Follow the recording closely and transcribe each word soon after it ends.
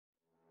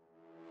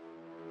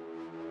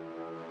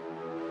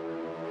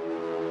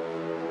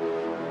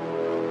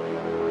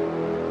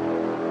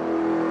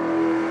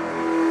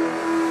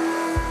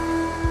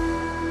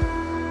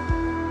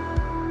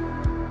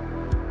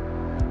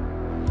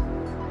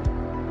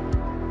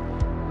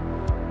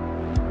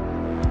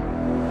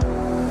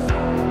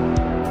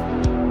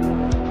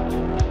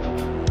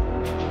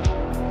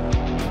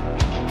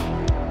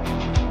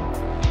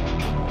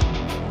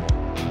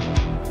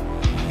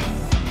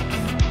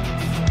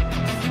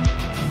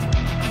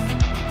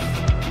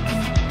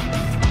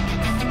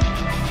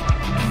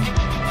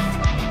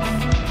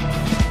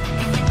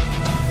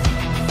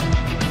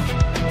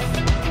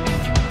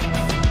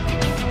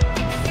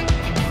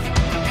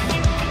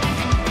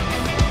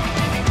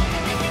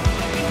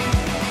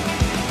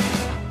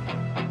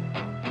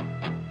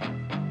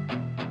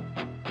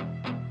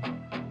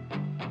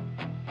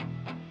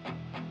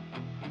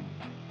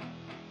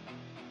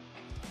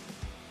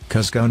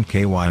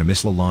Kuzgun-KY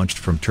missile launched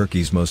from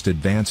Turkey's most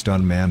advanced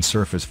unmanned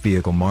surface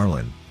vehicle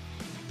Marlin.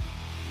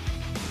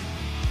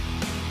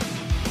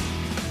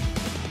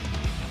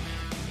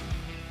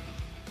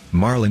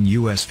 Marlin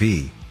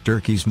USV,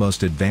 Turkey's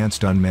most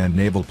advanced unmanned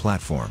naval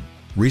platform,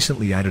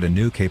 recently added a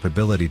new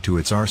capability to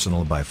its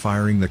arsenal by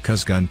firing the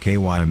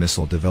Kuzgun-KY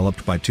missile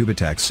developed by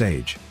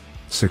TÜBİTAK-SAGE.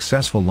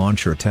 Successful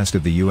launcher test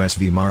of the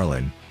USV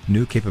Marlin,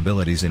 new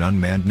capabilities in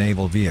unmanned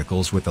naval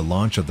vehicles with the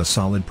launch of the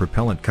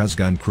solid-propellant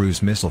KUZGUN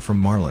Cruise Missile from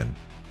Marlin.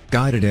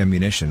 Guided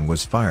ammunition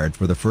was fired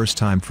for the first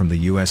time from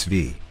the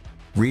USV.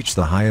 Reached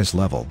the highest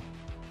level.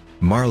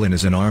 Marlin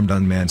is an armed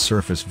unmanned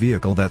surface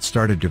vehicle that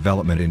started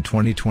development in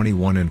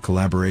 2021 in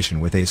collaboration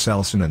with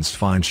ASELSAN and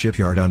SEFİNE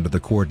Shipyard under the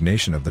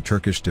coordination of the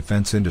Turkish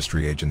Defense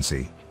Industry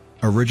Agency.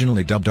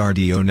 Originally dubbed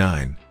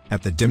RD-09,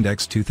 at the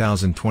DIMDEX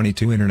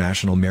 2022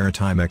 International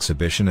Maritime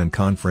Exhibition and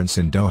Conference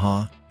in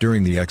Doha,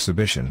 during the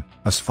exhibition,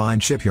 a SEFİNE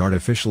Shipyard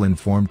official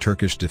informed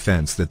Turkish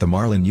Defense that the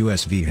Marlin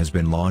USV has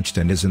been launched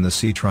and is in the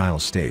sea trial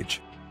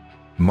stage.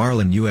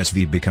 Marlin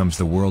USV becomes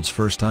the world's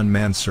first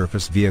unmanned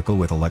surface vehicle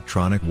with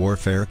electronic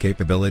warfare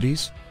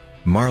capabilities.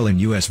 Marlin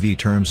USV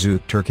terms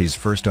out Turkey's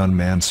first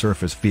unmanned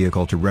surface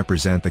vehicle to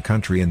represent the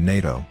country in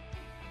NATO.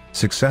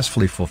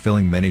 Successfully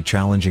fulfilling many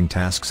challenging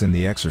tasks in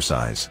the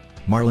exercise,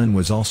 Marlin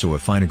was also a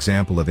fine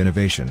example of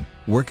innovation,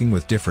 working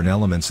with different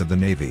elements of the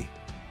Navy.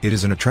 It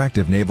is an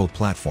attractive naval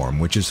platform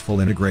which is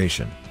full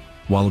integration.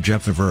 While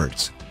Jeff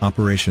Verts,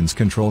 Operations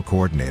Control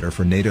Coordinator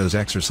for NATO's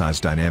Exercise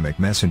Dynamic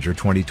Messenger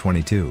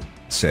 2022,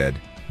 said,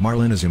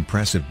 Marlin is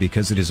impressive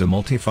because it is a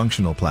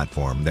multifunctional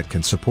platform that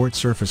can support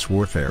surface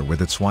warfare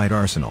with its wide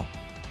arsenal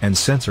and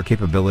sensor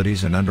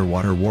capabilities in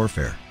underwater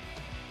warfare.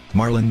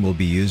 Marlin will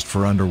be used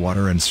for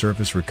underwater and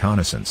surface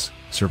reconnaissance,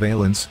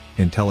 surveillance,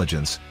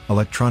 intelligence,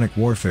 electronic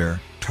warfare,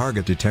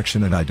 target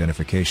detection and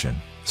identification,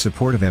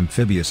 support of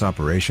amphibious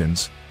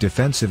operations,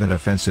 defensive and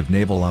offensive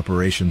naval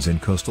operations in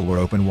coastal or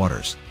open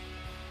waters.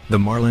 The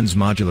Marlin's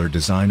modular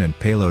design and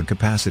payload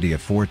capacity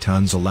of 4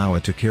 tons allow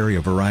it to carry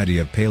a variety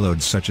of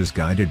payloads such as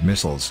guided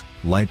missiles,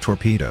 light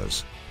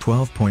torpedoes,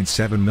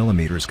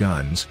 12.7mm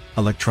guns,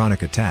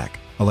 electronic attack,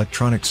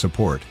 electronic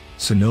support,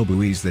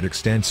 sonobuoys that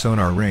extend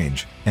sonar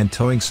range, and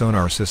towing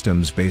sonar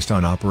systems based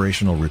on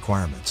operational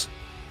requirements.